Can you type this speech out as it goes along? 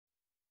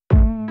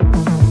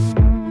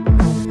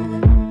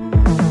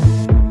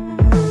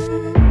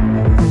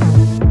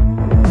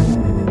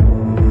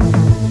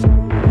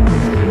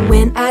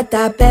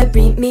da,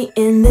 bury me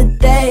in the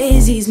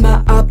daisies.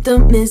 My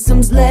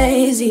optimism's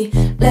lazy,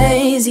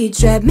 lazy.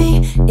 Trap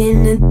me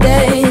in a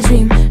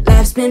daydream.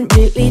 Life's been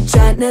really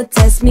trying to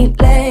test me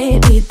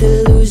lately.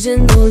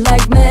 Delusional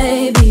like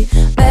maybe,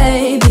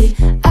 baby,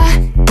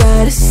 I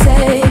gotta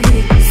save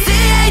you.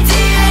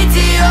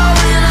 C-A-T-A-T-O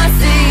when I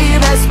see you,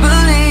 best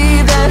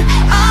believe that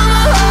I'm a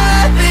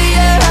R.I.P.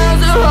 Yeah,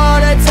 how's a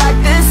heart attack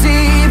this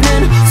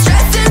evening.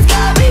 Stress has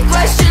got me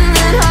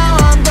questioning how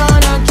I'm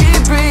gonna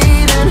keep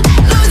breathing.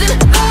 Losing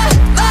my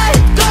mind,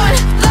 going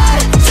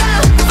light,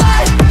 trying to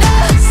fight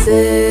the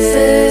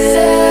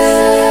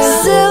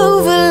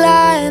silver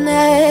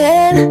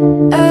lining.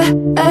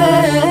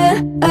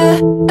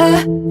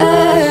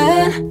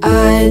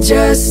 I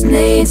just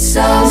need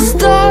some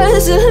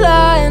stars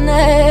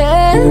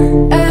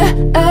aligning.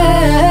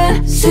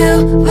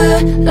 Silver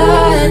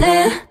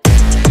lining.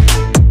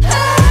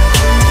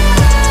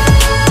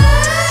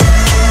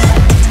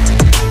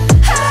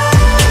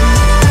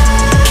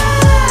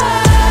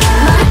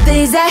 My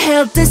days are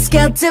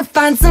helter-skelter,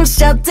 find some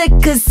shelter,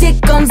 cause here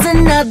comes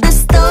another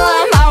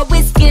storm.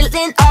 Always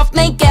killing off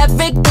main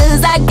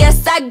characters, I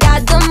guess I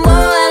got them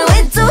mourn.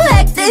 Way too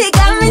hectic,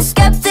 got me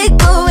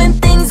skeptical when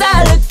things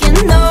are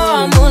looking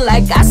normal.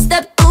 Like I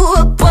stepped through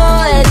a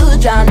portal,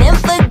 drowning,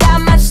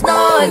 forgot my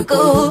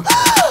snorkel.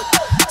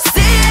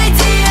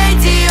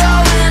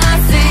 C-A-T-A-T-O when I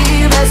see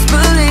you, best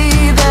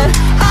believe that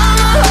I'm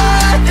a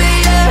R.I.P.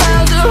 Yeah,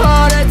 how's a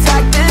heart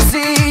attack this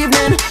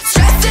evening.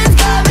 Stress has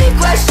got me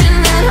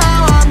questioning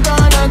how I'm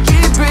gonna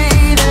keep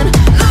breathing.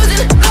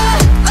 Losing my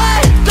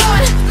mind,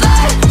 going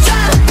light,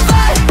 trying to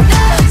fight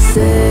the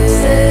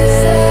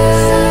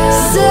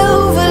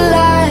silver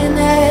lining.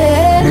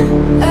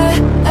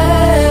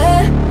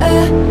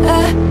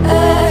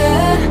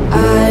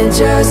 I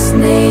just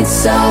need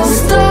some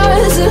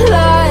stars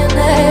alive.